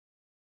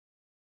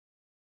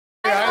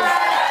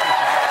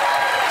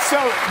So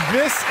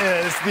this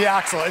is the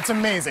axle. It's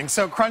amazing.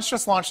 So Crunch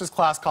just launched this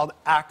class called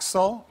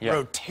Axle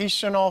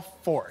Rotational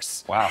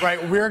Force. Wow.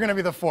 Right? We're going to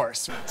be the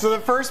force. So the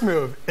first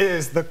move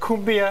is the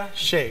cumbia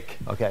shake.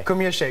 Okay.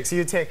 Cumbia shake. So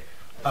you take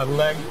a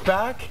leg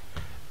back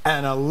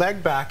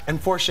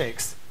and 4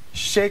 shakes.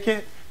 Shake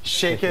it,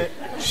 shake it,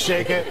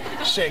 shake it,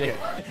 shake it.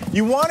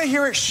 You want to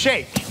hear it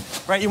shake,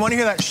 right? You want to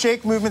hear that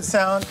shake movement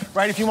sound,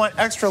 right? If you want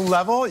extra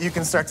level, you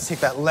can start to take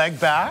that leg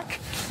back,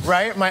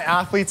 right? My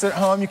athletes at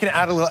home, you can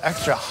add a little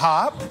extra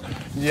hop.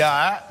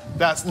 Yeah,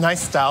 that's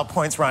nice style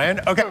points, Ryan.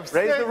 Okay, Raise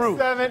the roof.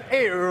 7,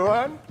 8,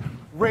 1.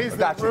 Raise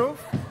the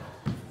roof.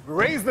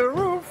 Raise the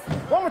roof.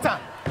 One more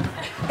time.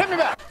 Hit me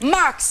back.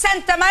 Marc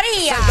Santa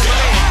Maria.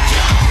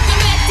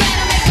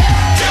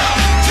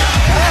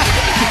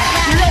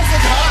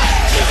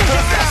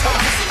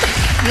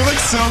 You look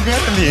so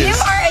good in these. You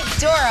are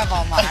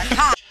adorable, Marc.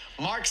 Hi.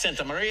 Marc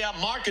Santa Maria.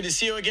 Marc, good to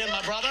see you again,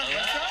 my brother.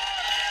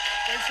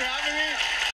 Thanks for having me.